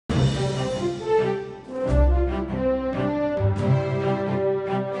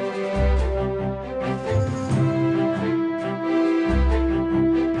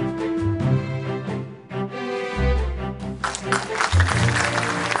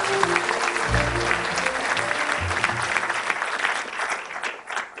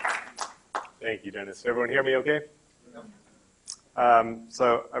Dennis. Everyone hear me okay?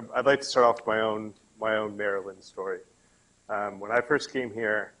 So I'd like to start off with my own Maryland story. When I first came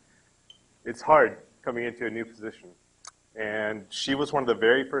here, it's hard coming into a new position. And she was one of the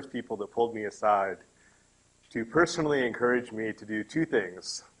very first people that pulled me aside to personally encourage me to do two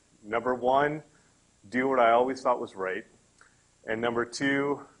things. Number one, do what I always thought was right. And number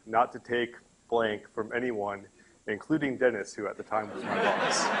two, not to take blank from anyone, including Dennis, who at the time was my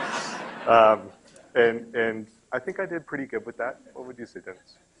boss. And I think I did pretty good with that. What would you say,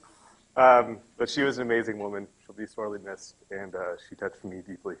 Dennis? But she was an amazing woman. She'll be sorely missed, and she touched me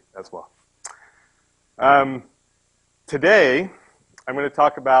deeply as well. Today, I'm going to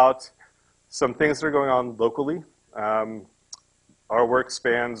talk about some things that are going on locally. Our work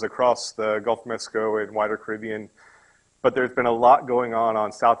spans across the Gulf of Mexico and wider Caribbean, but there's been a lot going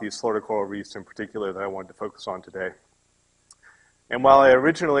on Southeast Florida coral reefs in particular that I wanted to focus on today. And while I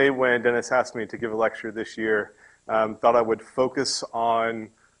originally, when Dennis asked me to give a lecture this year, thought I would focus on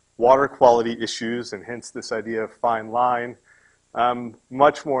water quality issues and hence this idea of fine line,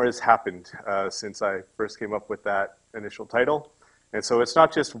 much more has happened since I first came up with that initial title. And so it's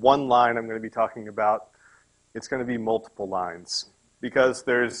not just one line I'm going to be talking about, it's going to be multiple lines. Because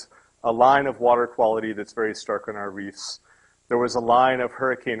there's a line of water quality that's very stark on our reefs. There was a line of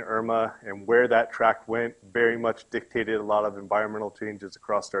Hurricane Irma, and where that track went very much dictated a lot of environmental changes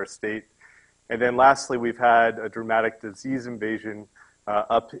across our state. And then lastly, we've had a dramatic disease invasion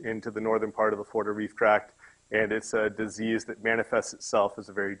up into the northern part of the Florida Reef Tract, and it's a disease that manifests itself as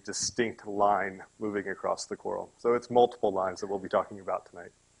a very distinct line moving across the coral. So it's multiple lines that we'll be talking about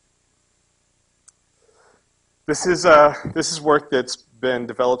tonight. This is work that's been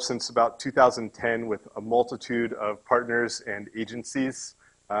developed since about 2010 with a multitude of partners and agencies.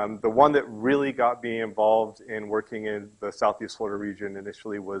 The one that really got me involved in working in the Southeast Florida region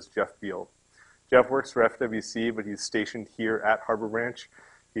initially was Jeff Beal. Jeff works for FWC, but he's stationed here at Harbor Branch.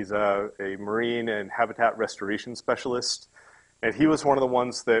 He's a marine and habitat restoration specialist. And he was one of the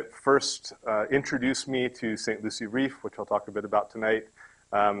ones that first introduced me to St. Lucie Reef, which I'll talk a bit about tonight,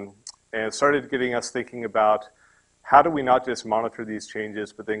 and started getting us thinking about how do we not just monitor these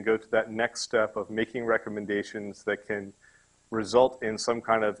changes, but then go to that next step of making recommendations that can result in some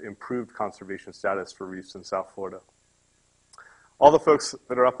kind of improved conservation status for reefs in South Florida. All the folks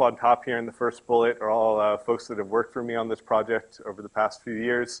that are up on top here in the first bullet are all folks that have worked for me on this project over the past few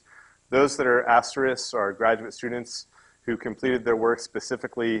years. Those that are asterisks are graduate students who completed their work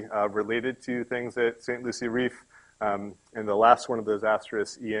specifically related to things at St. Lucie Reef. And the last one of those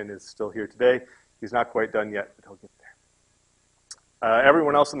asterisks, Ian, is still here today. He's not quite done yet, but he'll get there.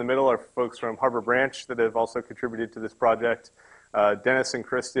 Everyone else in the middle are folks from Harbor Branch that have also contributed to this project. Dennis and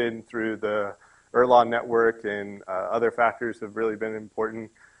Kristen, through the Erlon network and other factors, have really been important.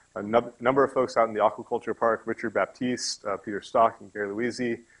 A number of folks out in the aquaculture park, Richard Baptiste, Peter Stock, and Gary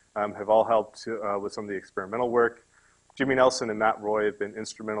Louisi, have all helped with some of the experimental work. Jimmy Nelson and Matt Roy have been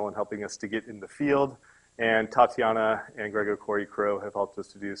instrumental in helping us to get in the field. And Tatiana and Gregor Corey Crow have helped us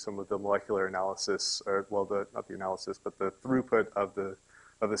to do some of the molecular analysis, or well, not the analysis, but the throughput of the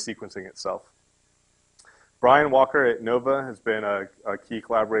sequencing itself. Brian Walker at NOVA has been a key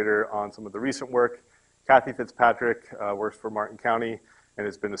collaborator on some of the recent work. Kathy Fitzpatrick works for Martin County and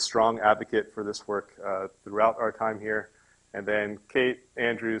has been a strong advocate for this work throughout our time here. And then Kate,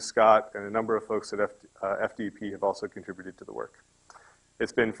 Andrew, Scott, and a number of folks at FDP have also contributed to the work.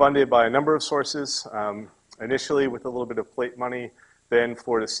 It's been funded by a number of sources, initially with a little bit of plate money, then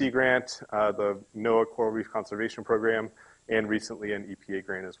Florida Sea Grant, the NOAA Coral Reef Conservation Program, and recently an EPA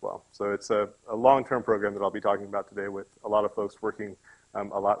grant as well. So it's a long-term program that I'll be talking about today with a lot of folks working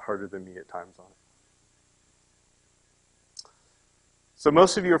a lot harder than me at times on it. So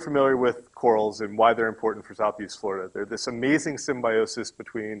most of you are familiar with corals and why they're important for Southeast Florida. They're this amazing symbiosis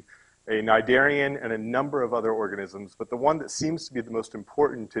between a cnidarian and a number of other organisms, but the one that seems to be the most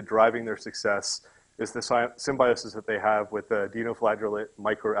important to driving their success is the symbiosis that they have with the dinoflagellate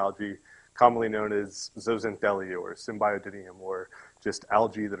microalgae, commonly known as zooxanthellae or symbiodinium, or just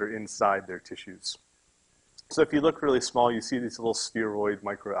algae that are inside their tissues. So if you look really small, you see these little spheroid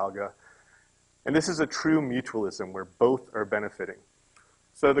microalgae. And this is a true mutualism where both are benefiting.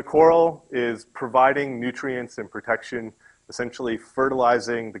 So the coral is providing nutrients and protection, essentially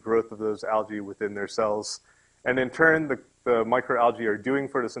fertilizing the growth of those algae within their cells. And in turn, the microalgae are doing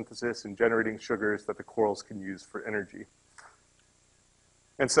photosynthesis and generating sugars that the corals can use for energy.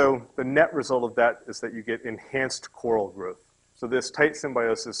 And so the net result of that is that you get enhanced coral growth. So this tight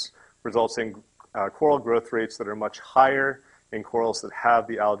symbiosis results in coral growth rates that are much higher in corals that have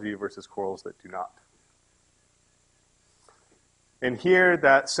the algae versus corals that do not. And here,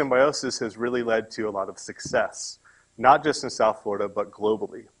 that symbiosis has really led to a lot of success, not just in South Florida, but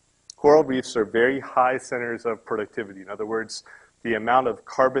globally. Coral reefs are very high centers of productivity. In other words, the amount of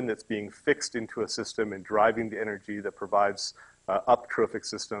carbon that's being fixed into a system and driving the energy that provides up trophic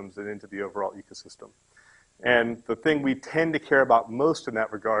systems and into the overall ecosystem. And the thing we tend to care about most in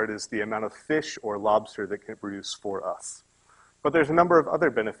that regard is the amount of fish or lobster that can produce for us. But there's a number of other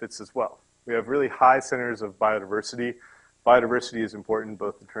benefits as well. We have really high centers of biodiversity. Biodiversity is important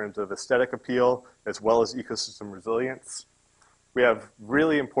both in terms of aesthetic appeal as well as ecosystem resilience. We have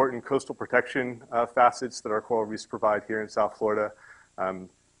really important coastal protection facets that our coral reefs provide here in South Florida.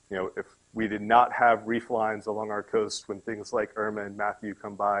 If we did not have reef lines along our coast when things like Irma and Matthew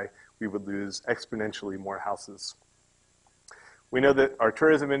come by, we would lose exponentially more houses. We know that our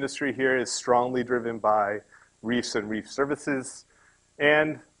tourism industry here is strongly driven by reefs and reef services,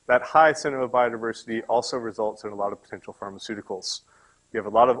 and that high center of biodiversity also results in a lot of potential pharmaceuticals. We have a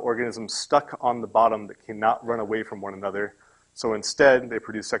lot of organisms stuck on the bottom that cannot run away from one another, so instead they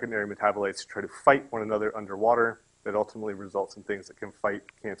produce secondary metabolites to try to fight one another underwater. That ultimately results in things that can fight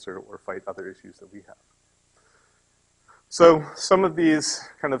cancer or fight other issues that we have. So some of these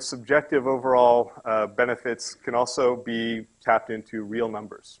kind of subjective overall benefits can also be tapped into real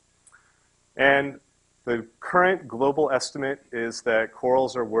numbers. And the current global estimate is that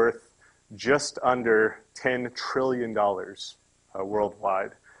corals are worth just under $10 trillion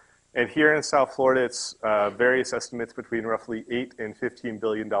worldwide. And here in South Florida, it's various estimates between roughly $8 and $15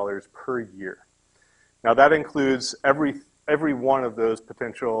 billion per year. Now that includes every one of those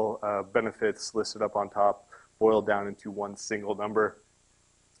potential benefits listed up on top, boiled down into one single number.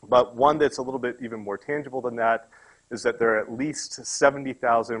 But one that's a little bit even more tangible than that is that there are at least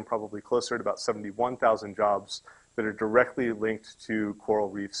 70,000, probably closer to about 71,000 jobs that are directly linked to coral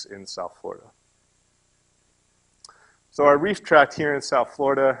reefs in South Florida. So our reef tract here in South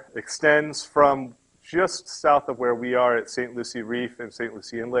Florida extends from just south of where we are at St. Lucie Reef and St.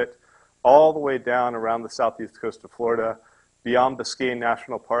 Lucie Inlet, all the way down around the southeast coast of Florida, beyond Biscayne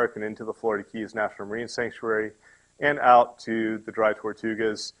National Park and into the Florida Keys National Marine Sanctuary, and out to the Dry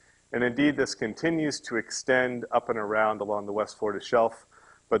Tortugas. And indeed, this continues to extend up and around along the West Florida shelf,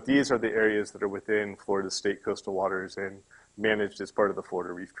 but these are the areas that are within Florida's state coastal waters and managed as part of the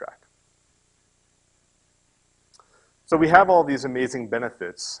Florida Reef Tract. So we have all these amazing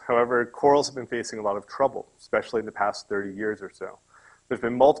benefits. However, corals have been facing a lot of trouble, especially in the past 30 years or so. There's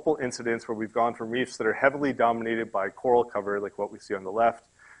been multiple incidents where we've gone from reefs that are heavily dominated by coral cover, like what we see on the left,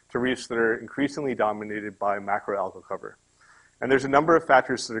 to reefs that are increasingly dominated by macroalgal cover. And there's a number of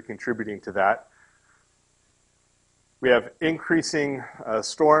factors that are contributing to that. We have increasing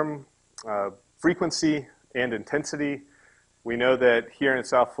storm frequency and intensity. We know that here in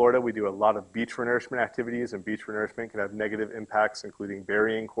South Florida, we do a lot of beach renourishment activities, and beach renourishment can have negative impacts, including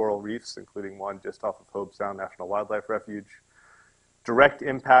burying coral reefs, including one just off of Hobe Sound National Wildlife Refuge. Direct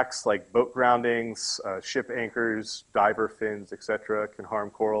impacts like boat groundings, ship anchors, diver fins, etc., can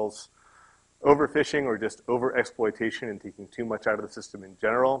harm corals. Overfishing or just overexploitation and taking too much out of the system in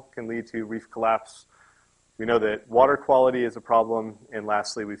general can lead to reef collapse. We know that water quality is a problem. And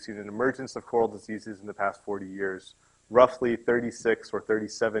lastly, we've seen an emergence of coral diseases in the past 40 years, roughly 36 or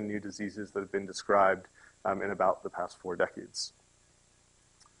 37 new diseases that have been described in about the past 4 decades.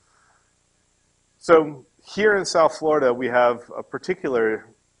 So here in South Florida, we have a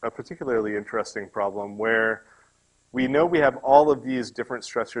particularly interesting problem where we know we have all of these different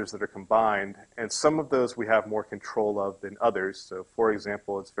stressors that are combined, and some of those we have more control of than others. So for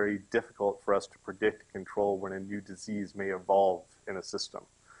example, it's very difficult for us to predict and control when a new disease may evolve in a system.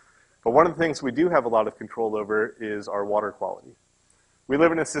 But one of the things we do have a lot of control over is our water quality. We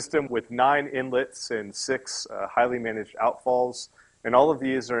live in a system with 9 inlets and 6 highly managed outfalls. And all of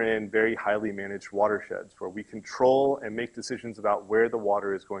these are in very highly managed watersheds where we control and make decisions about where the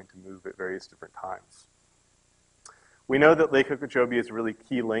water is going to move at various different times. We know that Lake Okeechobee is a really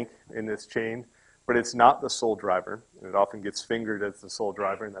key link in this chain, but it's not the sole driver. And it often gets fingered as the sole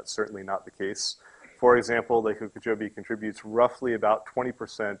driver, and that's certainly not the case. For example, Lake Okeechobee contributes roughly about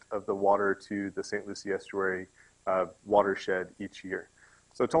 20% of the water to the St. Lucie Estuary watershed each year.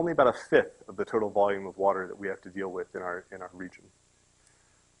 So it's only about a fifth of the total volume of water that we have to deal with in our region.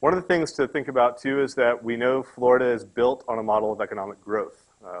 One of the things to think about, too, is that we know Florida is built on a model of economic growth.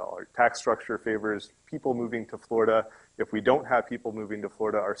 Our tax structure favors people moving to Florida. If we don't have people moving to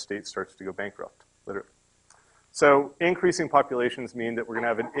Florida, our state starts to go bankrupt, literally. So increasing populations mean that we're going to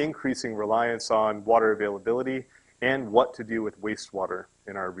have an increasing reliance on water availability and what to do with wastewater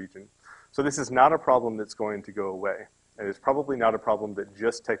in our region. So this is not a problem that's going to go away. And it's probably not a problem that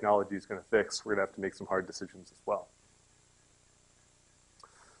just technology is going to fix. We're going to have to make some hard decisions as well.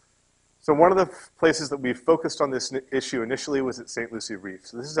 So one of the places that we focused on this issue initially was at St. Lucie Reef.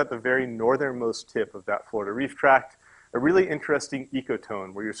 So this is at the very northernmost tip of that Florida reef tract, a really interesting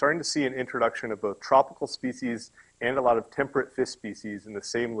ecotone where you're starting to see an introduction of both tropical species and a lot of temperate fish species in the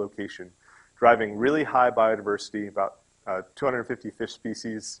same location, driving really high biodiversity, about 250 fish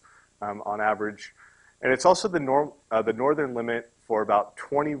species on average. And it's also the northern limit for about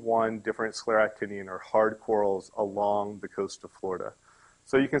 21 different scleractinian or hard corals along the coast of Florida.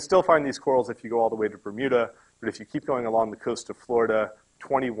 So you can still find these corals if you go all the way to Bermuda, but if you keep going along the coast of Florida,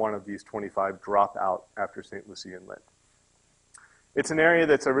 21 of these 25 drop out after St. Lucie Inlet. It's an area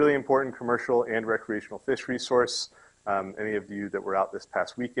that's a really important commercial and recreational fish resource. Any of you that were out this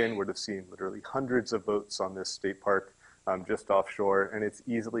past weekend would have seen literally hundreds of boats on this state park just offshore, and it's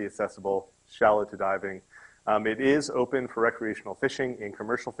easily accessible, shallow to diving. It is open for recreational fishing and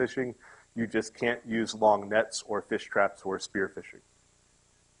commercial fishing. You just can't use long nets or fish traps or spear fishing.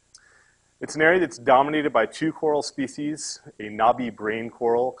 It's an area that's dominated by two coral species, a knobby brain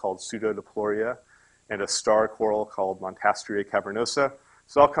coral called Pseudodiploria and a star coral called Montastria cavernosa.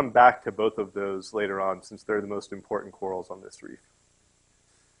 So I'll come back to both of those later on since they're the most important corals on this reef.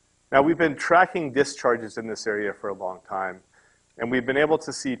 Now we've been tracking discharges in this area for a long time, and we've been able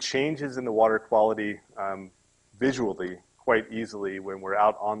to see changes in the water quality visually quite easily when we're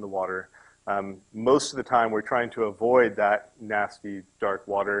out on the water. Most of the time we're trying to avoid that nasty dark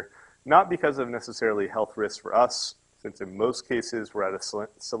water, not because of necessarily health risks for us, since in most cases we're at a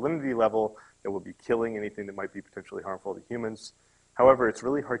salinity level that will be killing anything that might be potentially harmful to humans. However, it's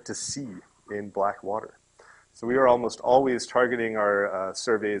really hard to see in black water. So we are almost always targeting our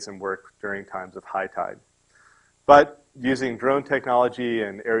surveys and work during times of high tide. But using drone technology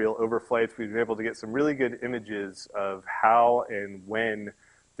and aerial overflights, we've been able to get some really good images of how and when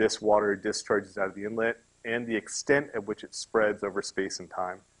this water discharges out of the inlet and the extent at which it spreads over space and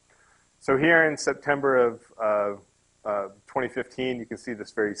time. So here in September of 2015, you can see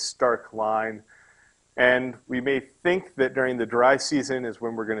this very stark line. And we may think that during the dry season is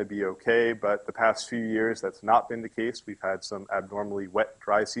when we're going to be okay, but the past few years that's not been the case. We've had some abnormally wet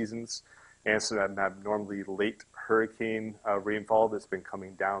dry seasons and some abnormally late hurricane rainfall that's been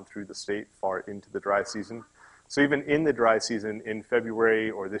coming down through the state far into the dry season. So even in the dry season in February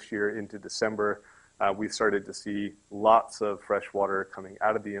or this year into December, we've started to see lots of fresh water coming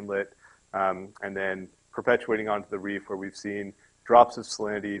out of the inlet and then perpetuating onto the reef where we've seen drops of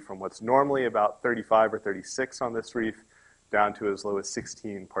salinity from what's normally about 35 or 36 on this reef down to as low as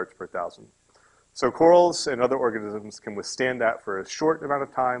 16 parts per thousand. So corals and other organisms can withstand that for a short amount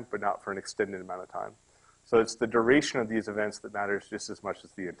of time, but not for an extended amount of time. So it's the duration of these events that matters just as much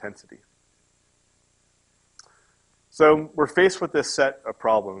as the intensity. So we're faced with this set of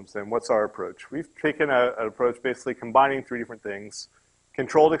problems, and what's our approach? We've taken an approach basically combining three different things: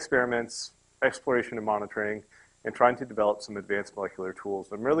 controlled experiments, exploration and monitoring, and trying to develop some advanced molecular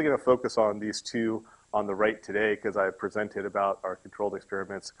tools. I'm really going to focus on these two on the right today because I presented about our controlled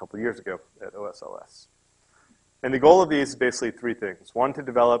experiments a couple years ago at OSLS. And the goal of these is basically three things. One, to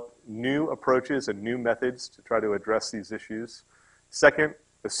develop new approaches and new methods to try to address these issues. Second,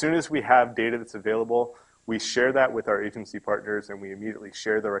 as soon as we have data that's available, we share that with our agency partners and we immediately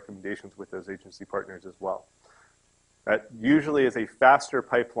share the recommendations with those agency partners as well. That usually is a faster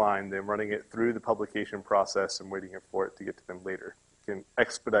pipeline than running it through the publication process and waiting for it to get to them later. It can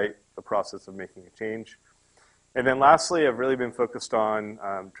expedite the process of making a change. And then lastly, I've really been focused on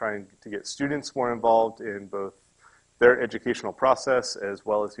trying to get students more involved in both their educational process as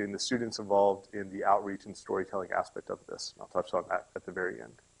well as getting the students involved in the outreach and storytelling aspect of this. And I'll touch on that at the very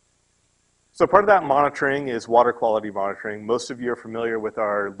end. So part of that monitoring is water quality monitoring. Most of you are familiar with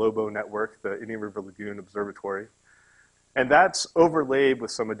our LOBO network, the Indian River Lagoon Observatory. And that's overlaid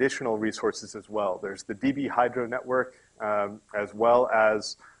with some additional resources as well. There's the DB Hydro network, as well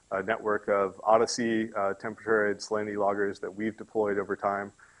as a network of Odyssey temperature and salinity loggers that we've deployed over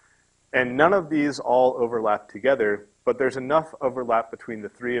time. And none of these all overlap together, but there's enough overlap between the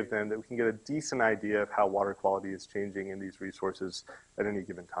three of them that we can get a decent idea of how water quality is changing in these resources at any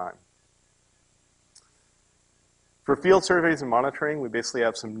given time. For field surveys and monitoring, we basically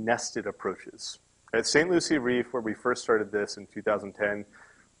have some nested approaches. At St. Lucie Reef, where we first started this in 2010,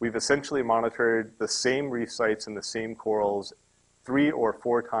 we've essentially monitored the same reef sites and the same corals 3 or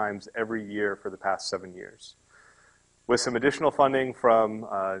 4 times every year for the past 7 years. With some additional funding from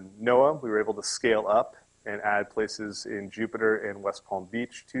NOAA, we were able to scale up and add places in Jupiter and West Palm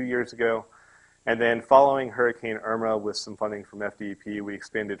Beach 2 years ago. And then following Hurricane Irma with some funding from FDEP, we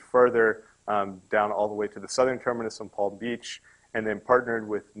expanded further down all the way to the southern terminus on Palm Beach, and then partnered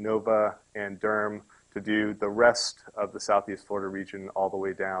with NOVA and DERM to do the rest of the Southeast Florida region all the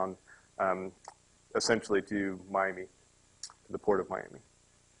way down essentially to Miami, to the port of Miami.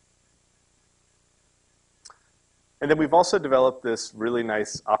 And then we've also developed this really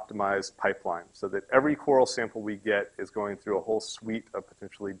nice optimized pipeline so that every coral sample we get is going through a whole suite of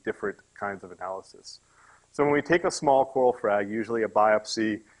potentially different kinds of analysis. So when we take a small coral frag, usually a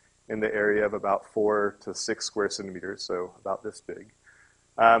biopsy in the area of about 4 to 6 square centimeters, so about this big,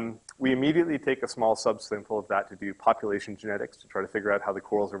 we immediately take a small subsample of that to do population genetics to try to figure out how the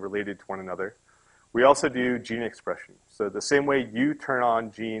corals are related to one another. We also do gene expression. So the same way you turn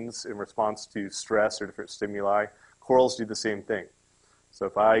on genes in response to stress or different stimuli, corals do the same thing. So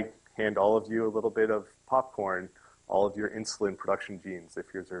if I hand all of you a little bit of popcorn, all of your insulin production genes, if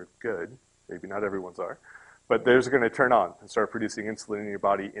yours are good, maybe not everyone's are, but those are going to turn on and start producing insulin in your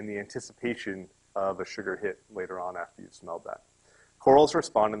body in the anticipation of a sugar hit later on after you've smelled that. Corals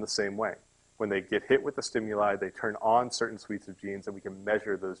respond in the same way. When they get hit with the stimuli, they turn on certain suites of genes, and we can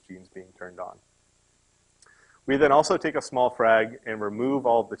measure those genes being turned on. We then also take a small frag and remove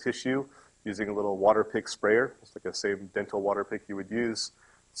all of the tissue using a little water pick sprayer, just like a same dental water pick you would use,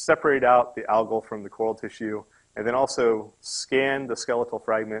 separate out the algal from the coral tissue, and then also scan the skeletal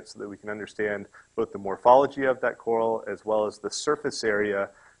fragment so that we can understand both the morphology of that coral as well as the surface area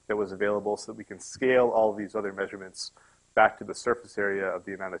that was available so that we can scale all of these other measurements back to the surface area of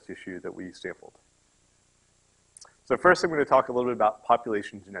the amount of tissue that we sampled. So first I'm going to talk a little bit about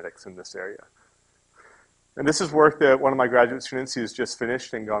population genetics in this area. And this is work that one of my graduate students who's just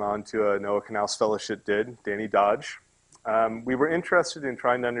finished and gone on to a NOAA Canals Fellowship did, Danny Dodge. We were interested in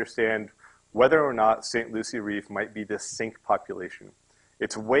trying to understand whether or not St. Lucie Reef might be this sink population.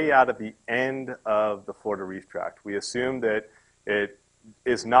 It's way out of the end of the Florida Reef Tract. We assume that it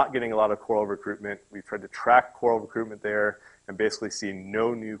is not getting a lot of coral recruitment. We've tried to track coral recruitment there and basically see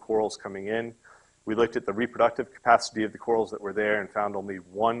no new corals coming in. We looked at the reproductive capacity of the corals that were there and found only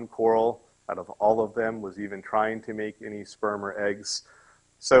one coral out of all of them was even trying to make any sperm or eggs.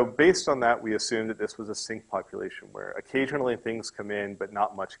 So based on that, we assumed that this was a sink population where occasionally things come in, but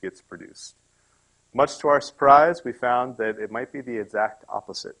not much gets produced. Much to our surprise, we found that it might be the exact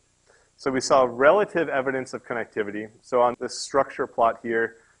opposite. So we saw relative evidence of connectivity. So on this structure plot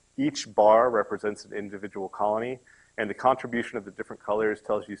here, each bar represents an individual colony, and the contribution of the different colors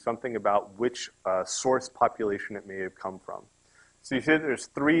tells you something about which source population it may have come from. So you see that there's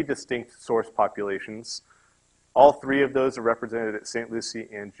 3 distinct source populations. All 3 of those are represented at St. Lucie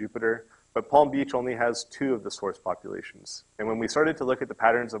and Jupiter, but Palm Beach only has 2 of the source populations. And when we started to look at the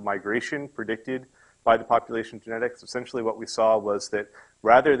patterns of migration predicted by the population genetics, essentially what we saw was that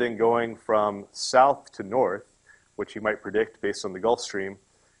rather than going from south to north, which you might predict based on the Gulf Stream,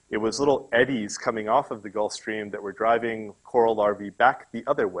 it was little eddies coming off of the Gulf Stream that were driving coral larvae back the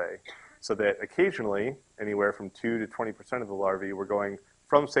other way, so that occasionally, anywhere from 2 to 20% of the larvae were going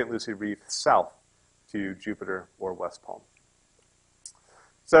from St. Lucie Reef south to Jupiter or West Palm.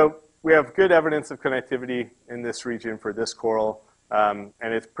 So we have good evidence of connectivity in this region for this coral, and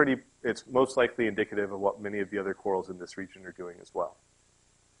it's most likely indicative of what many of the other corals in this region are doing as well.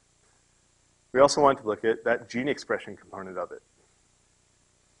 We also wanted to look at that gene expression component of it.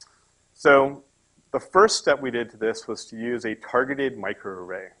 So the first step we did to this was to use a targeted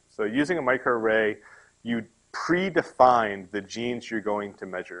microarray. So using a microarray, you predefine the genes you're going to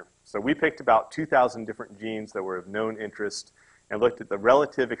measure. So we picked about 2,000 different genes that were of known interest and looked at the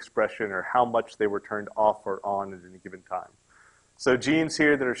relative expression or how much they were turned off or on at any given time. So genes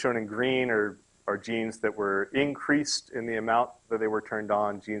here that are shown in green are genes that were increased in the amount that they were turned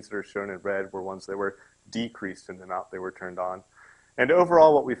on. Genes that are shown in red were ones that were decreased in the amount they were turned on. And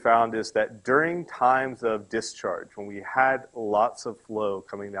overall, what we found is that during times of discharge, when we had lots of flow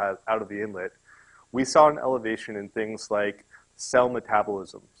coming out of the inlet, we saw an elevation in things like cell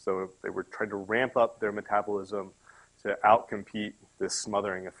metabolism. So they were trying to ramp up their metabolism to outcompete this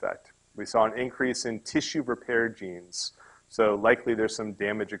smothering effect. We saw an increase in tissue repair genes. So likely there's some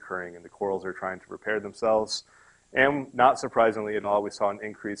damage occurring and the corals are trying to repair themselves. And not surprisingly at all, we saw an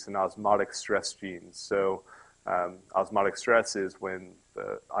increase in osmotic stress genes. So osmotic stress is when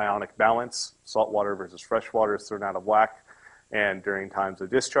the ionic balance, salt water versus fresh water, is thrown out of whack. And during times of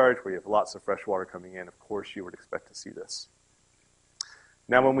discharge, where you have lots of fresh water coming in, of course you would expect to see this.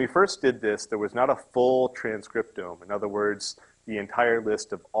 Now, when we first did this, there was not a full transcriptome. In other words, the entire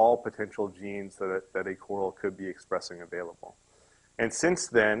list of all potential genes that a coral could be expressing available. And since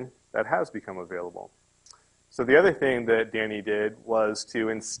then, that has become available. So the other thing that Danny did was to,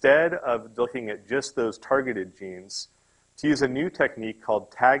 instead of looking at just those targeted genes, to use a new technique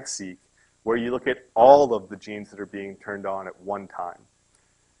called tag-seq, where you look at all of the genes that are being turned on at one time.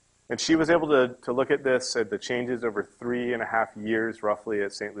 And she was able to look at this, at the changes over 3.5 years roughly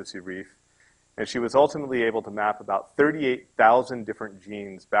at St. Lucie Reef. And she was ultimately able to map about 38,000 different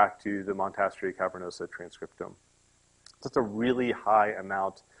genes back to the Montastrae cavernosa transcriptome. That's a really high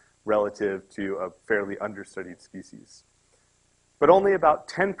amount relative to a fairly understudied species. But only about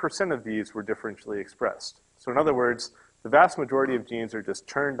 10% of these were differentially expressed. So in other words, the vast majority of genes are just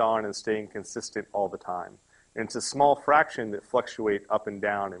turned on and staying consistent all the time. And it's a small fraction that fluctuate up and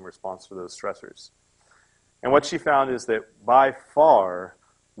down in response to those stressors. And what she found is that by far,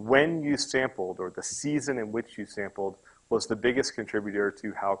 when you sampled, or the season in which you sampled, was the biggest contributor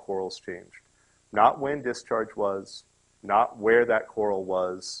to how corals changed. Not when discharge was, not where that coral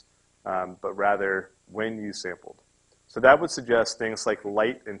was, but rather when you sampled. So that would suggest things like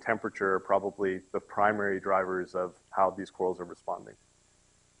light and temperature are probably the primary drivers of how these corals are responding.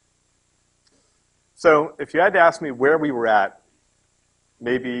 So if you had to ask me where we were at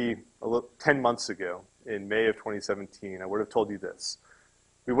maybe 10 months ago in May of 2017, I would have told you this.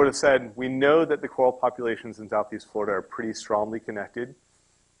 We would have said, we know that the coral populations in Southeast Florida are pretty strongly connected.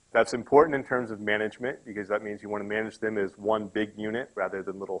 That's important in terms of management because that means you want to manage them as one big unit rather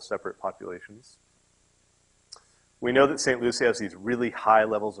than little separate populations. We know that St. Lucie has these really high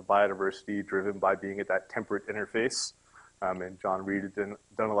levels of biodiversity driven by being at that temperate interface. And John Reed had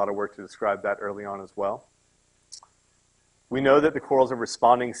done a lot of work to describe that early on as well. We know that the corals are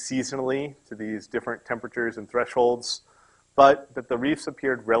responding seasonally to these different temperatures and thresholds, but that the reefs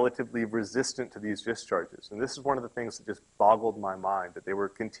appeared relatively resistant to these discharges. And this is one of the things that just boggled my mind, that they were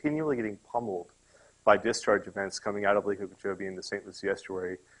continually getting pummeled by discharge events coming out of Lake Okeechobee in the St. Lucie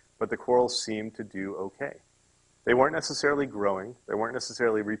estuary, but the corals seemed to do okay. They weren't necessarily growing, they weren't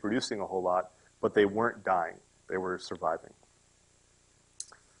necessarily reproducing a whole lot, but they weren't dying. They were surviving.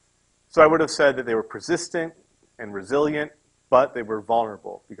 So I would have said that they were persistent and resilient, but they were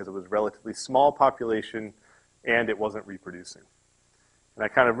vulnerable because it was a relatively small population and it wasn't reproducing. And I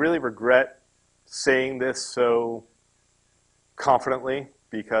kind of really regret saying this so confidently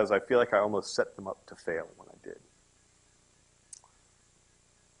because I feel like I almost set them up to fail when I did.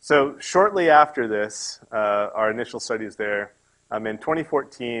 So shortly after this, our initial studies there, in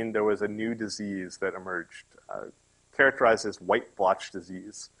 2014, there was a new disease that emerged, characterized as white blotch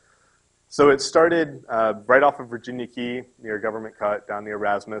disease. So it started right off of Virginia Key, near Government Cut, down near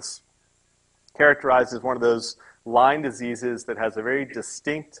Erasmus, characterized as one of those line diseases that has a very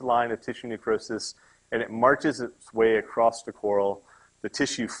distinct line of tissue necrosis, and it marches its way across the coral. The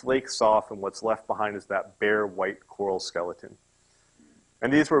tissue flakes off, and what's left behind is that bare white coral skeleton.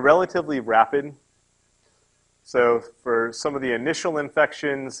 And these were relatively rapid. So for some of the initial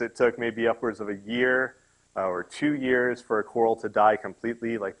infections, it took maybe upwards of a year or 2 years for a coral to die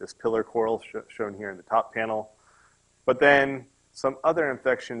completely, like this pillar coral shown here in the top panel. But then some other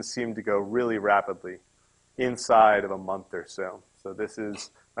infections seemed to go really rapidly inside of a month or so. So this is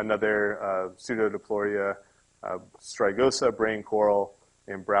another Pseudodiploria strigosa brain coral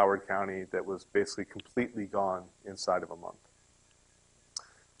in Broward County that was basically completely gone inside of a month.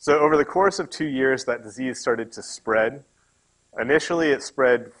 So over the course of 2 years, that disease started to spread. Initially, it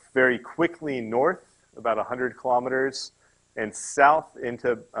spread very quickly north, about 100 kilometers, and south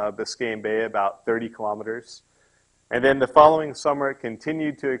into Biscayne Bay, about 30 kilometers. And then the following summer, it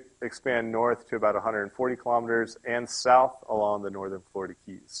continued to expand north to about 140 kilometers and south along the northern Florida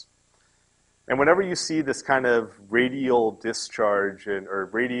Keys. And whenever you see this kind of radial discharge or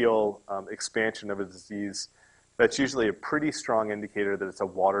radial expansion of a disease, that's usually a pretty strong indicator that it's a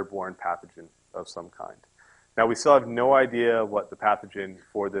waterborne pathogen of some kind. Now, we still have no idea what the pathogen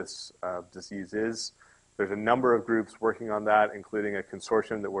for this disease is. There's a number of groups working on that, including a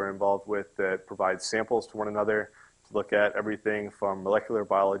consortium that we're involved with that provides samples to one another to look at everything from molecular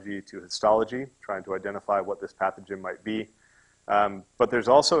biology to histology, trying to identify what this pathogen might be. But there's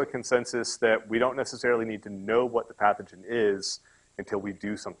also a consensus that we don't necessarily need to know what the pathogen is until we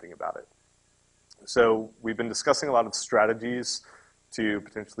do something about it. So we've been discussing a lot of strategies to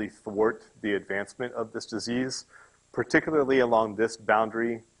potentially thwart the advancement of this disease, particularly along this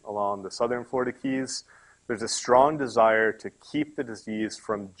boundary, along the southern Florida Keys. There's a strong desire to keep the disease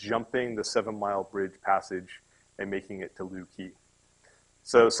from jumping the 7-mile bridge passage and making it to Looe Key.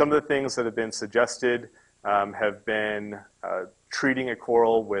 So some of the things that have been suggested have been treating a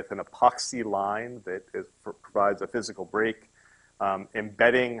coral with an epoxy line that provides a physical break,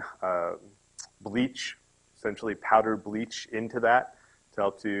 embedding bleach, essentially powdered bleach, into that to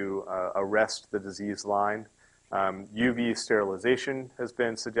help to arrest the disease line. UV sterilization has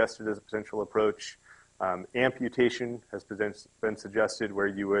been suggested as a potential approach. Amputation has been suggested, where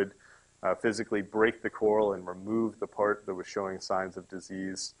you would physically break the coral and remove the part that was showing signs of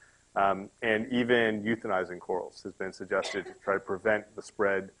disease. And even euthanizing corals has been suggested to try to prevent the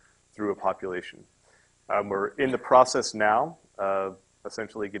spread through a population. We're in the process now of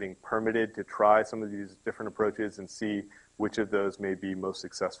essentially getting permitted to try some of these different approaches and see which of those may be most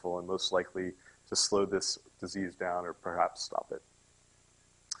successful and most likely to slow this disease down or perhaps stop it.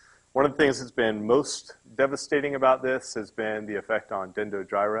 One of the things that's been most devastating about this has been the effect on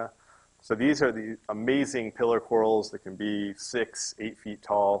dendrogyra. So these are the amazing pillar corals that can be 6, 8 feet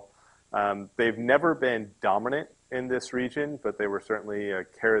tall. They've never been dominant in this region, but they were certainly a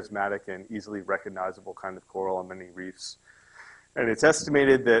charismatic and easily recognizable kind of coral on many reefs. And it's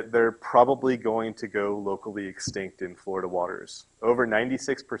estimated that they're probably going to go locally extinct in Florida waters. Over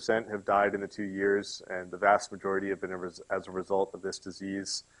 96% have died in the 2 years, and the vast majority have been as a result of this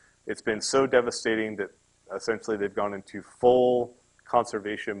disease. It's been so devastating that essentially they've gone into full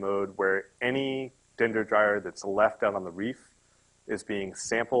conservation mode where any dendrogyra that's left out on the reef is being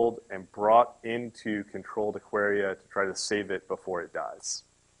sampled and brought into controlled aquaria to try to save it before it dies,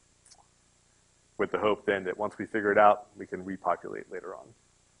 with the hope then that once we figure it out, we can repopulate later on.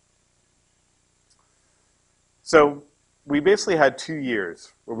 So we basically had 2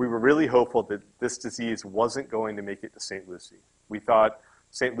 years where we were really hopeful that this disease wasn't going to make it to St. Lucie. We thought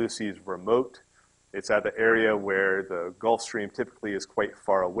St. Lucie is remote. It's at the area where the Gulf Stream typically is quite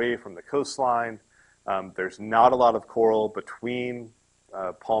far away from the coastline. There's not a lot of coral between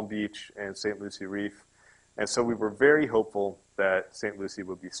Palm Beach and St. Lucie Reef. And so we were very hopeful that St. Lucie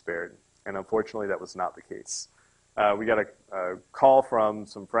would be spared. And unfortunately, that was not the case. We got a call from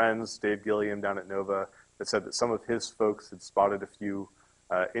some friends, Dave Gilliam down at NOVA, that said that some of his folks had spotted a few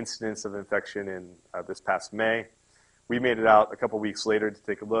incidents of infection in this past May. We made it out a couple weeks later to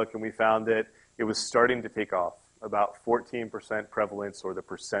take a look, and we found that it was starting to take off, about 14% prevalence, or the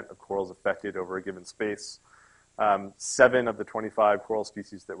percent of corals affected over a given space. 7 of the 25 coral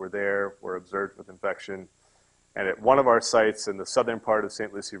species that were there were observed with infection. And at one of our sites in the southern part of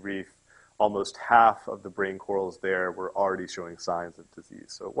St. Lucie Reef, almost half of the brain corals there were already showing signs of disease.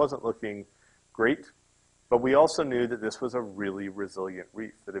 So it wasn't looking great, but we also knew that this was a really resilient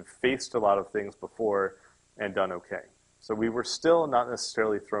reef that had faced a lot of things before and done okay. So we were still not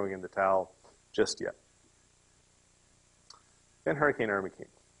necessarily throwing in the towel just yet. Then Hurricane Irma came.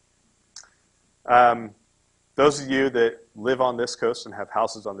 Those of you that live on this coast and have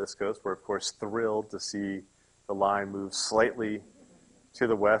houses on this coast were, of course, thrilled to see the line move slightly to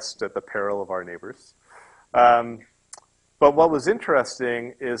the west at the peril of our neighbors. But what was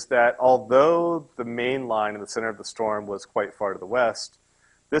interesting is that although the main line in the center of the storm was quite far to the west,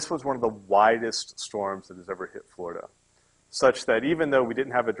 this was one of the widest storms that has ever hit Florida, such that even though we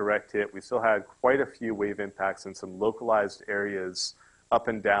didn't have a direct hit, we still had quite a few wave impacts in some localized areas up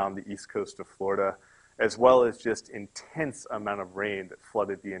and down the east coast of Florida, as well as just intense amount of rain that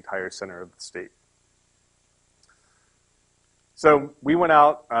flooded the entire center of the state. So we went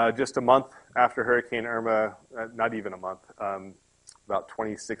out just a month after Hurricane Irma, not even a month, about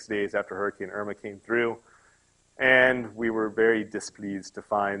 26 days after Hurricane Irma came through, and we were very displeased to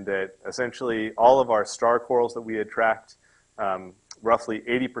find that essentially all of our star corals that we had tracked, roughly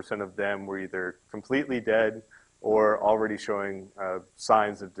 80% of them were either completely dead or already showing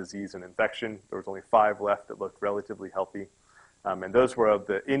signs of disease and infection. There was only 5 left that looked relatively healthy. And those were of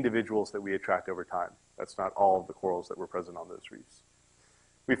the individuals that we had tracked over time. That's not all of the corals that were present on those reefs.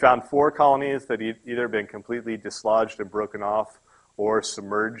 We found 4 colonies that had either been completely dislodged and broken off or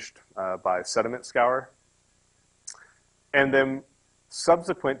submerged by sediment scour. And then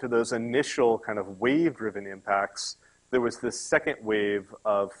subsequent to those initial kind of wave-driven impacts, there was this second wave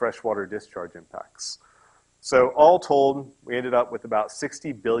of freshwater discharge impacts. So all told, we ended up with about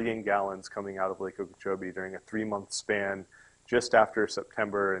 60 billion gallons coming out of Lake Okeechobee during a 3-month span just after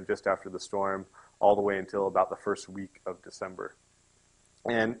September and just after the storm, all the way until about the first week of December.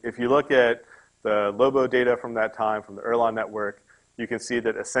 And if you look at the Lobo data from that time, from the Erlon network, you can see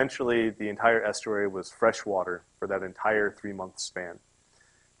that essentially the entire estuary was freshwater for that entire 3-month span.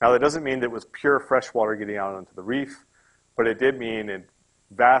 Now, that doesn't mean that it was pure freshwater getting out onto the reef, but it did mean a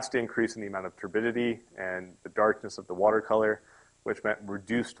vast increase in the amount of turbidity and the darkness of the watercolor, which meant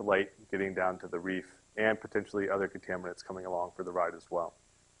reduced light getting down to the reef and potentially other contaminants coming along for the ride as well.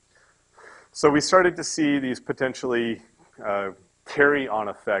 So we started to see these potentially carry-on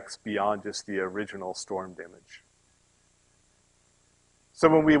effects beyond just the original storm damage. So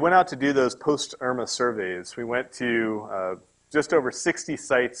when we went out to do those post-Irma surveys, we went to just over 60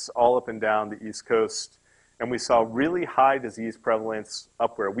 sites all up and down the East Coast, and we saw really high disease prevalence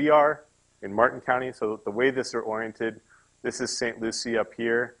up where we are in Martin County. So the way this are oriented, this is St. Lucie up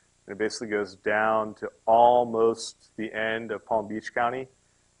here, and it basically goes down to almost the end of Palm Beach County.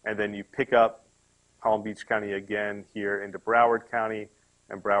 and then you pick up Palm Beach County again here into Broward County,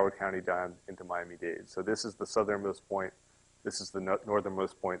 and Broward County down into Miami-Dade. So this is the southernmost point. This is the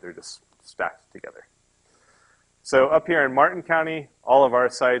northernmost point. They're just stacked together. So up here in Martin County, all of our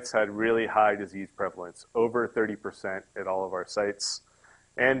sites had really high disease prevalence, over 30% at all of our sites.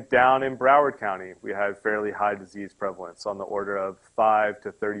 And down in Broward County, we had fairly high disease prevalence, on the order of 5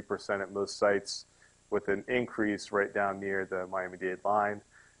 to 30% at most sites, with an increase right down near the Miami-Dade line.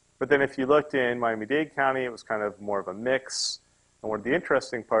 But then if you looked in Miami-Dade County, it was kind of more of a mix. And one of the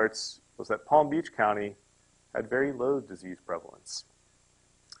interesting parts was that Palm Beach County had very low disease prevalence.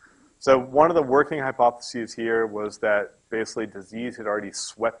 So one of the working hypotheses here was that basically disease had already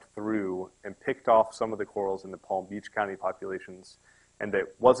swept through and picked off some of the corals in the Palm Beach County populations, and that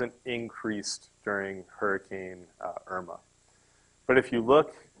wasn't increased during Hurricane Irma. But if you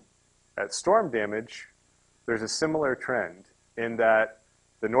look at storm damage, there's a similar trend in that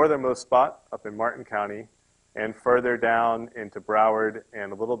the northernmost spot up in Martin County and further down into Broward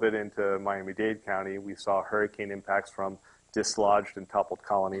and a little bit into Miami-Dade County, we saw hurricane impacts from dislodged and toppled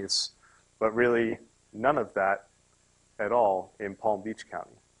colonies, but really none of that at all in Palm Beach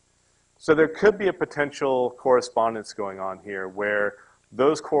County. So there could be a potential correspondence going on here where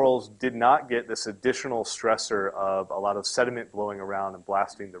those corals did not get this additional stressor of a lot of sediment blowing around and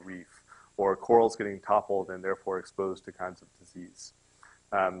blasting the reef, or corals getting toppled and therefore exposed to kinds of disease.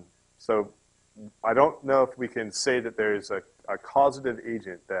 So I don't know if we can say that there's a causative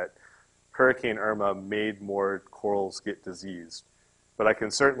agent that Hurricane Irma made more corals get diseased, but I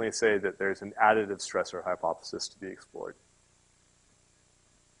can certainly say that there's an additive stressor hypothesis to be explored.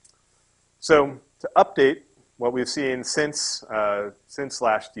 So to update what we've seen since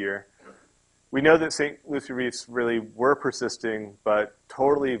last year, we know that St. Lucie reefs really were persisting, but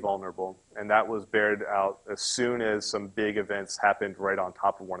totally vulnerable, and that was bared out as soon as some big events happened right on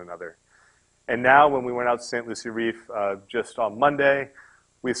top of one another. And now when we went out to St. Lucie Reef just on Monday,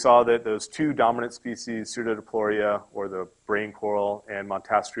 we saw that those two dominant species, Pseudodiploria, or the brain coral, and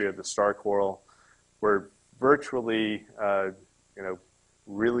Montastria, the star coral, were virtually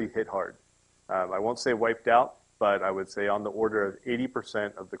really hit hard. I won't say wiped out, but I would say on the order of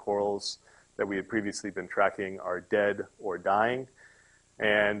 80% of the corals that we had previously been tracking are dead or dying.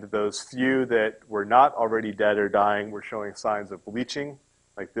 And those few that were not already dead or dying were showing signs of bleaching,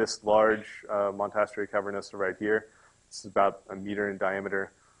 like this large Montastria cavernosa right here. This is about 1 meter in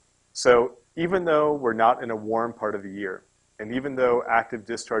diameter. So even though we're not in a warm part of the year, and even though active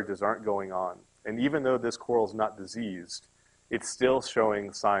discharges aren't going on, and even though this coral is not diseased, it's still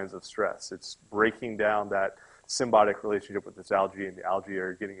showing signs of stress. It's breaking down that symbiotic relationship with this algae, and the algae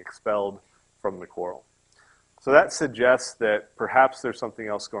are getting expelled from the coral. So that suggests that perhaps there's something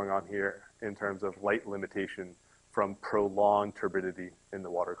else going on here in terms of light limitation from prolonged turbidity in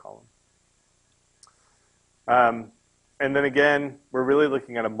the water column. And then again, we're really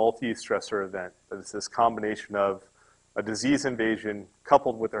looking at a multi-stressor event. That is this combination of a disease invasion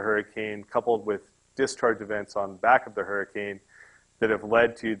coupled with a hurricane, coupled with discharge events on the back of the hurricane that have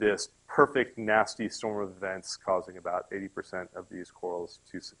led to this perfect, nasty storm of events causing about 80% of these corals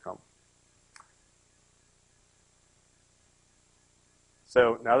to succumb.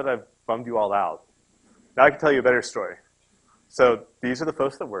 So now that I've bummed you all out, now I can tell you a better story. So these are the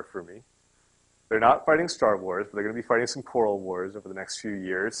folks that work for me. They're not fighting Star Wars, but they're going to be fighting some coral wars over the next few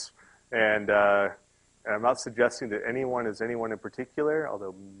years. And I'm not suggesting that anyone is anyone in particular,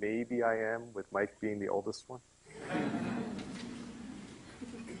 although maybe I am, with Mike being the oldest one.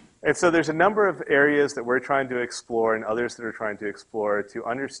 And so there's a number of areas that we're trying to explore and others that are trying to explore to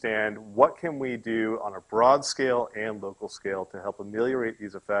understand what can we do on a broad scale and local scale to help ameliorate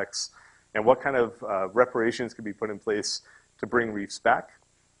these effects, and what kind of reparations can be put in place to bring reefs back.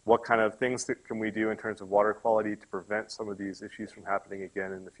 What kind of things that can we do in terms of water quality to prevent some of these issues from happening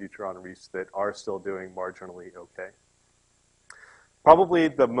again in the future on reefs that are still doing marginally okay. Probably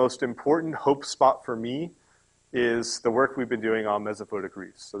the most important hope spot for me is the work we've been doing on mesophotic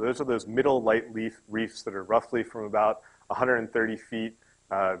reefs. So those are those middle light reefs that are roughly from about 130 feet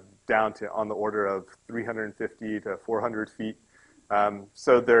down to on the order of 350 to 400 feet.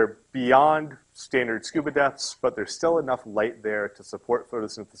 So they're beyond standard scuba depths, but there's still enough light there to support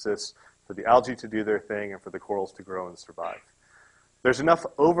photosynthesis, for the algae to do their thing, and for the corals to grow and survive. There's enough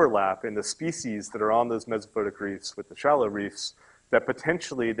overlap in the species that are on those mesophotic reefs with the shallow reefs that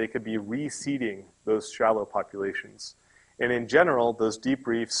potentially they could be reseeding those shallow populations. And in general, those deep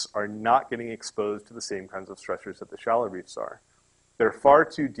reefs are not getting exposed to the same kinds of stressors that the shallow reefs are. They're far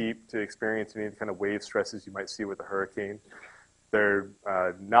too deep to experience any kind of wave stresses you might see with a hurricane. They're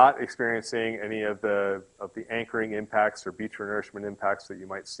not experiencing any of the anchoring impacts or beach renourishment impacts that you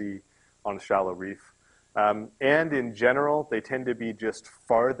might see on a shallow reef. And in general, they tend to be just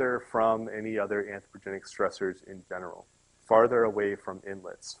farther from any other anthropogenic stressors in general, farther away from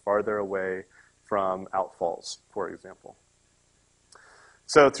inlets, farther away from outfalls, for example.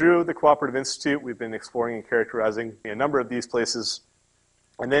 So through the Cooperative Institute, we've been exploring and characterizing a number of these places,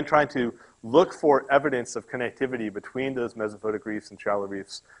 and then trying to look for evidence of connectivity between those mesophotic reefs and shallow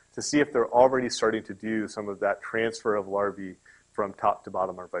reefs to see if they're already starting to do some of that transfer of larvae from top to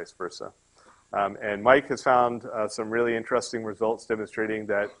bottom or vice versa. And Mike has found some really interesting results demonstrating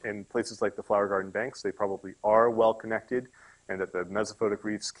that in places like the Flower Garden Banks, they probably are well connected, and that the mesophotic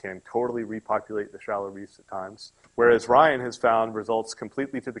reefs can totally repopulate the shallow reefs at times. Whereas Ryan has found results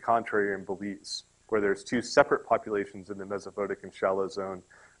completely to the contrary in Belize, where there's two separate populations in the mesophotic and shallow zone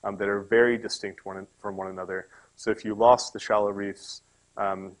that are very distinct from one another. So if you lost the shallow reefs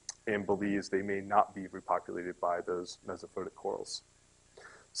in Belize, they may not be repopulated by those mesophotic corals.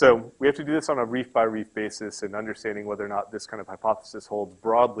 So we have to do this on a reef-by-reef basis, and understanding whether or not this kind of hypothesis holds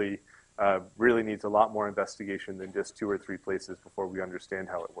broadly really needs a lot more investigation than just 2 or 3 places before we understand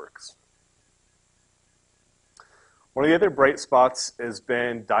how it works. One of the other bright spots has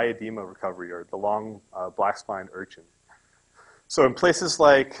been diadema recovery, or the long black-spined urchin. So in places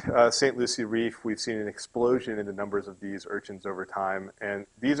like St. Lucie Reef, we've seen an explosion in the numbers of these urchins over time, and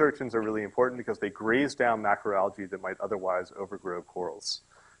these urchins are really important because they graze down macroalgae that might otherwise overgrow corals.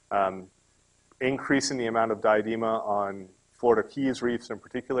 Increasing the amount of diadema on Florida Keys reefs in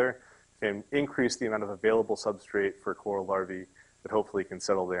particular can increase the amount of available substrate for coral larvae that hopefully can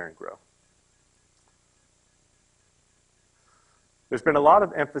settle there and grow. There's been a lot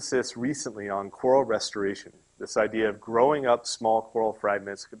of emphasis recently on coral restoration, this idea of growing up small coral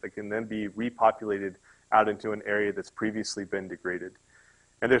fragments that can then be repopulated out into an area that's previously been degraded.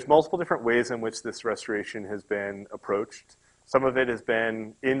 And there's multiple different ways in which this restoration has been approached. Some of it has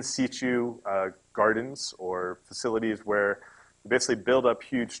been in situ gardens or facilities where you basically build up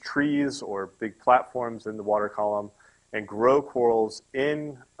huge trees or big platforms in the water column and grow corals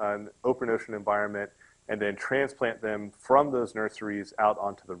in an open ocean environment and then transplant them from those nurseries out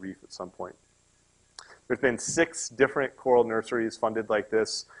onto the reef at some point. There's been 6 different coral nurseries funded like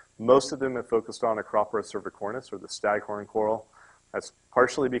this. Most of them have focused on Acropora cervicornis, or the staghorn coral. That's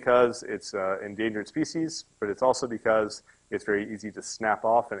partially because it's an endangered species, but it's also because it's very easy to snap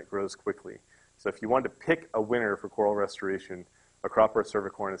off and it grows quickly. So if you want to pick a winner for coral restoration, Acropora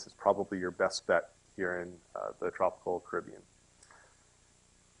cervicornis is probably your best bet here in the tropical Caribbean.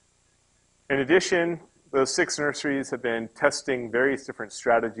 In addition, those 6 nurseries have been testing various different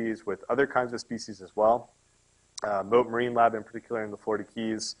strategies with other kinds of species as well. Moat Marine Lab in particular in the Florida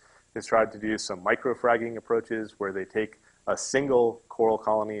Keys has tried to do some microfragging approaches where they take a single coral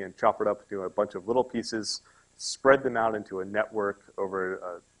colony and chop it up into a bunch of little pieces, spread them out into a network over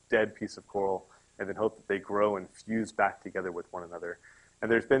a dead piece of coral, and then hope that they grow and fuse back together with one another.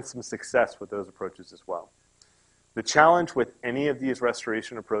 And there's been some success with those approaches as well. The challenge with any of these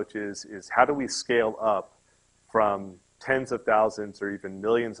restoration approaches is how do we scale up from tens of thousands or even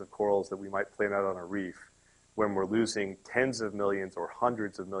millions of corals that we might plant out on a reef when we're losing tens of millions or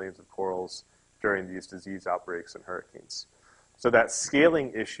hundreds of millions of corals during these disease outbreaks and hurricanes. So that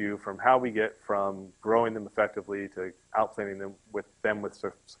scaling issue from how we get from growing them effectively to outplanting them with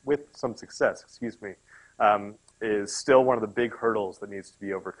some success, is still one of the big hurdles that needs to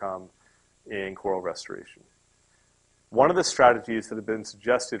be overcome in coral restoration. One of the strategies that have been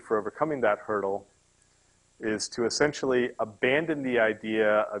suggested for overcoming that hurdle is to essentially abandon the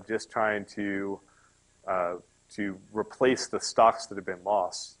idea of just trying to replace the stocks that have been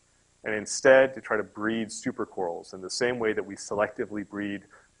lost, and instead to try to breed supercorals in the same way that we selectively breed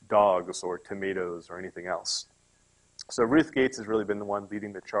dogs or tomatoes or anything else. So Ruth Gates has really been the one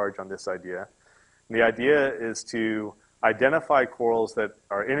leading the charge on this idea. And the idea is to identify corals that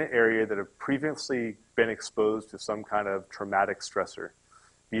are in an area that have previously been exposed to some kind of traumatic stressor,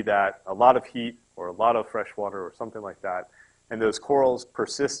 be that a lot of heat or a lot of fresh water or something like that, and those corals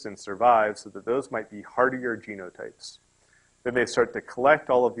persist and survive so that those might be hardier genotypes. Then they start to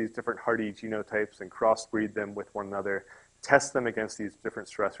collect all of these different hardy genotypes and crossbreed them with one another, test them against these different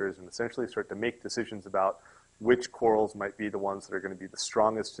stressors, and essentially start to make decisions about which corals might be the ones that are going to be the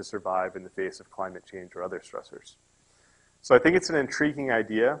strongest to survive in the face of climate change or other stressors. So I think it's an intriguing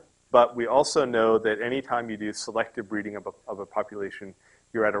idea, but we also know that anytime you do selective breeding of a population,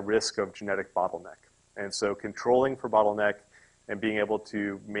 you're at a risk of genetic bottleneck. And so controlling for bottleneck and being able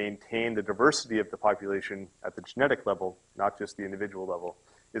to maintain the diversity of the population at the genetic level, not just the individual level,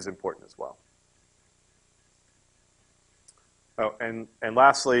 is important as well. Oh, and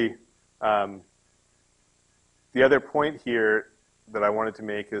lastly, the other point here that I wanted to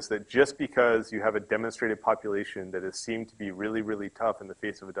make is that just because you have a demonstrated population that has seemed to be really, really tough in the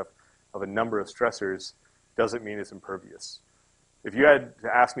face of a number of stressors doesn't mean it's impervious. If you had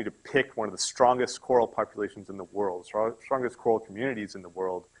to ask me to pick one of the strongest coral populations in the world, strongest coral communities in the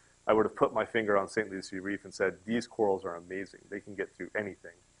world, I would have put my finger on St. Lucie Reef and said, these corals are amazing. They can get through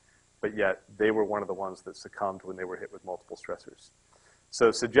anything. But yet, they were one of the ones that succumbed when they were hit with multiple stressors.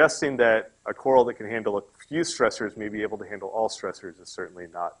 So suggesting that a coral that can handle a few stressors may be able to handle all stressors is certainly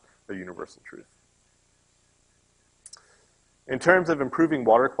not a universal truth. In terms of improving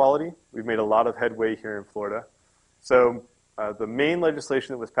water quality, we've made a lot of headway here in Florida. So the main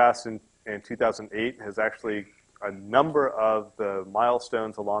legislation that was passed in 2008 has actually, a number of the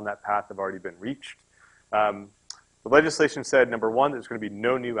milestones along that path have already been reached. The legislation said, number one, there's going to be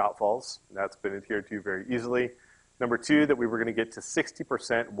no new outfalls. And that's been adhered to very easily. Number two, that we were going to get to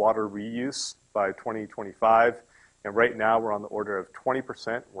 60% water reuse by 2025. And right now, we're on the order of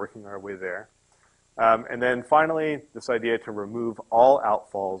 20%, working our way there. And then finally, this idea to remove all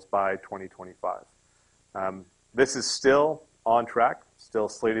outfalls by 2025. This is still on track, still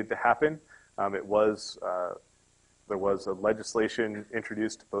slated to happen. There was a legislation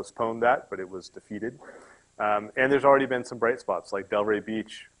introduced to postpone that, but it was defeated. And there's already been some bright spots, like Delray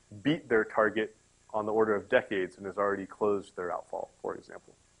Beach beat their target on the order of decades and has already closed their outfall, for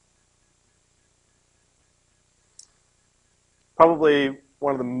example. Probably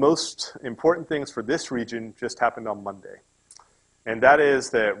one of the most important things for this region just happened on Monday. And that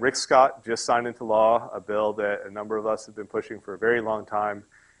is that Rick Scott just signed into law a bill that a number of us have been pushing for a very long time,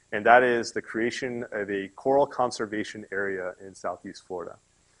 and that is the creation of a coral conservation area in Southeast Florida.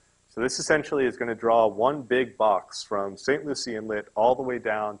 So this essentially is going to draw one big box from St. Lucie Inlet all the way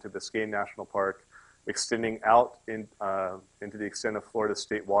down to Biscayne National Park, extending out into the extent of Florida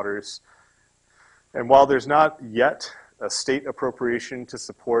state waters. And while there's not yet a state appropriation to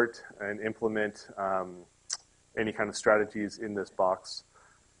support and implement any kind of strategies in this box,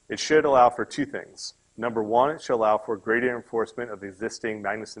 it should allow for two things. Number one, it should allow for greater enforcement of existing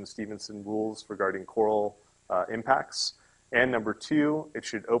Magnuson-Stevenson rules regarding coral impacts. And number two, it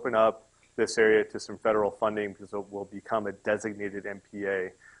should open up this area to some federal funding because it will become a designated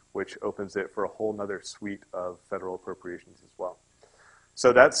MPA, which opens it for a whole nother suite of federal appropriations as well.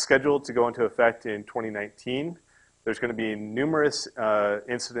 So that's scheduled to go into effect in 2019. There's going to be numerous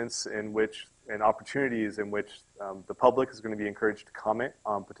incidents in which, and opportunities in which the public is going to be encouraged to comment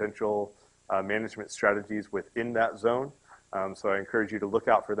on potential management strategies within that zone. So I encourage you to look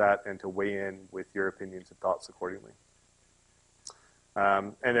out for that and to weigh in with your opinions and thoughts accordingly.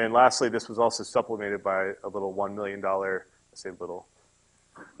 And then lastly, this was also supplemented by a little $1 million, I say little,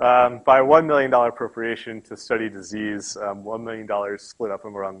 by a $1 million appropriation to study disease. $1 million split up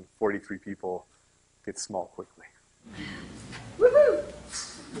around 43 people gets small quickly. Woohoo!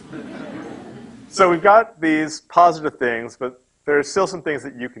 So we've got these positive things, but there are still some things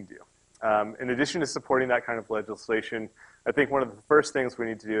that you can do. In addition to supporting that kind of legislation, I think one of the first things we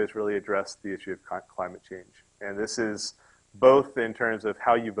need to do is really address the issue of climate change. And this is both in terms of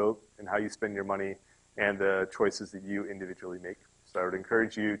how you vote and how you spend your money and the choices that you individually make. So I would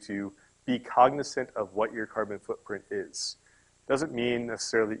encourage you to be cognizant of what your carbon footprint is. Doesn't mean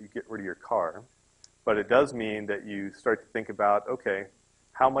necessarily that you get rid of your car, but it does mean that you start to think about, okay,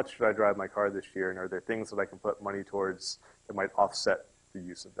 how much should I drive my car this year, and are there things that I can put money towards that might offset the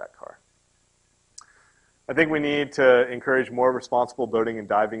use of that car? I think we need to encourage more responsible boating and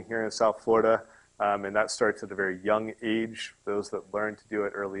diving here in South Florida, and that starts at a very young age. Those that learn to do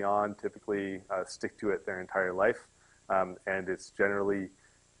it early on typically stick to it their entire life, and it's generally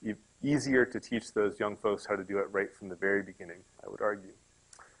easier to teach those young folks how to do it right from the very beginning, I would argue.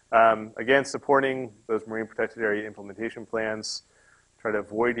 Again, supporting those marine protected area implementation plans. Try to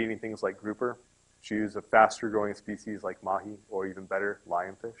avoid eating things like grouper. Choose a faster growing species like mahi, or even better,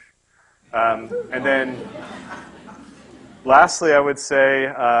 lionfish. And then lastly, I would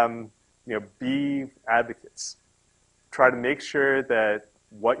say, be advocates. Try to make sure that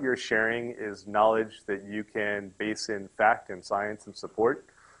what you're sharing is knowledge that you can base in fact and science and support,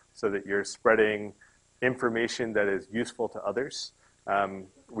 so that you're spreading information that is useful to others.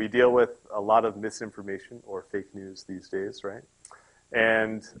 We deal with a lot of misinformation or fake news these days, right?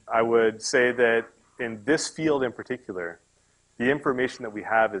 And I would say that in this field in particular, the information that we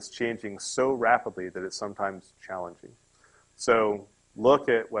have is changing so rapidly that it's sometimes challenging. So look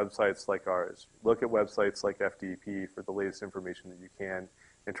at websites like ours. Look at websites like FDP for the latest information that you can,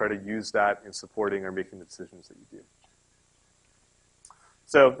 and try to use that in supporting or making the decisions that you do.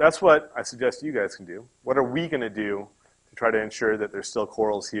 So that's what I suggest you guys can do. What are we going to do to try to ensure that there's still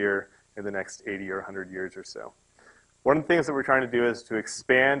corals here in the next 80 or 100 years or so. One of the things that we're trying to do is to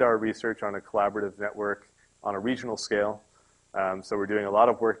expand our research on a collaborative network on a regional scale. So we're doing a lot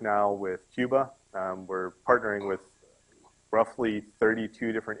of work now with Cuba. We're partnering with roughly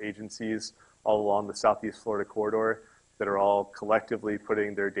 32 different agencies all along the Southeast Florida corridor that are all collectively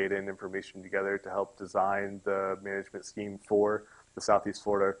putting their data and information together to help design the management scheme for the Southeast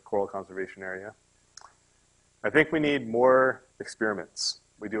Florida coral conservation area. I think we need more experiments.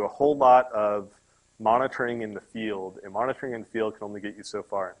 We do a whole lot of monitoring in the field, and monitoring in the field can only get you so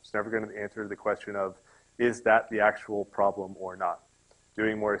far. It's never going to answer the question of, is that the actual problem or not?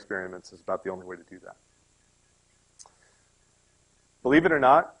 Doing more experiments is about the only way to do that. Believe it or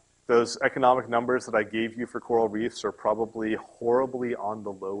not, those economic numbers that I gave you for coral reefs are probably horribly on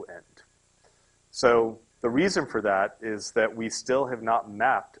the low end. So the reason for that is that we still have not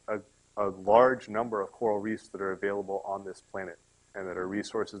mapped a large number of coral reefs that are available on this planet and that are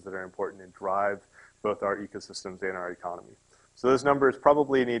resources that are important and drive both our ecosystems and our economy. So those numbers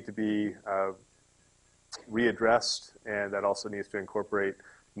probably need to be readdressed, and that also needs to incorporate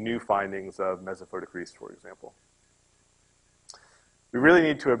new findings of mesophotic reefs, for example. We really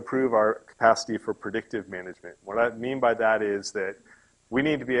need to improve our capacity for predictive management. What I mean by that is that we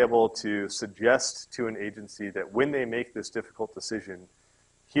need to be able to suggest to an agency that when they make this difficult decision,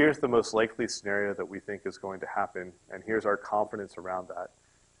 here's the most likely scenario that we think is going to happen, and here's our confidence around that.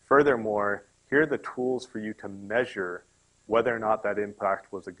 Furthermore, here are the tools for you to measure whether or not that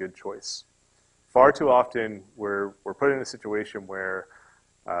impact was a good choice. Far too often, we're put in a situation where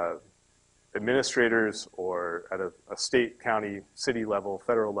administrators or at a state, county, city level,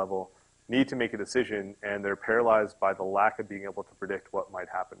 federal level need to make a decision, and they're paralyzed by the lack of being able to predict what might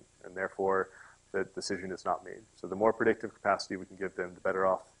happen, and therefore the decision is not made. So the more predictive capacity we can give them, the better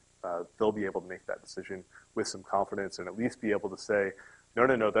off they'll be able to make that decision with some confidence and at least be able to say,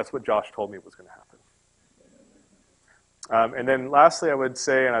 no, that's what Josh told me was going to happen. And then lastly, I would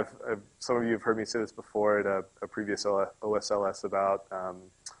say, and some of you have heard me say this before at a previous OSLS about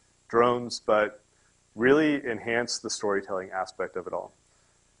drones, but really enhance the storytelling aspect of it all.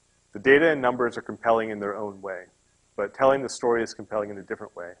 The data and numbers are compelling in their own way, but telling the story is compelling in a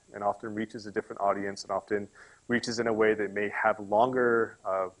different way and often reaches a different audience and often reaches in a way that may have longer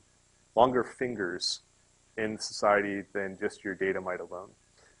fingers in society than just your data might alone.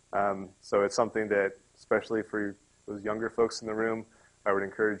 So it's something that, especially for those younger folks in the room, I would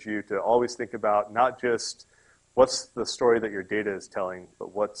encourage you to always think about not just what's the story that your data is telling, but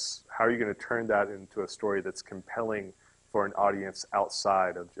how are you going to turn that into a story that's compelling for an audience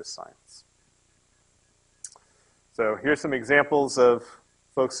outside of just science. So here's some examples of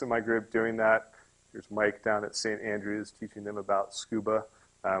folks in my group doing that. Here's Mike down at St. Andrews teaching them about scuba.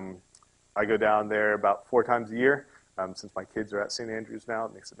 I go down there about 4 times a year. Since my kids are at St. Andrews now,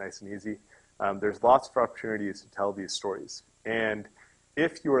 it makes it nice and easy. There's lots of opportunities to tell these stories. And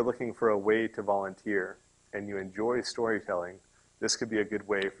if you are looking for a way to volunteer and you enjoy storytelling, this could be a good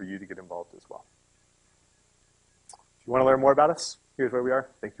way for you to get involved as well. If you want to learn more about us, here's where we are.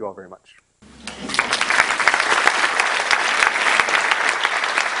 Thank you all very much.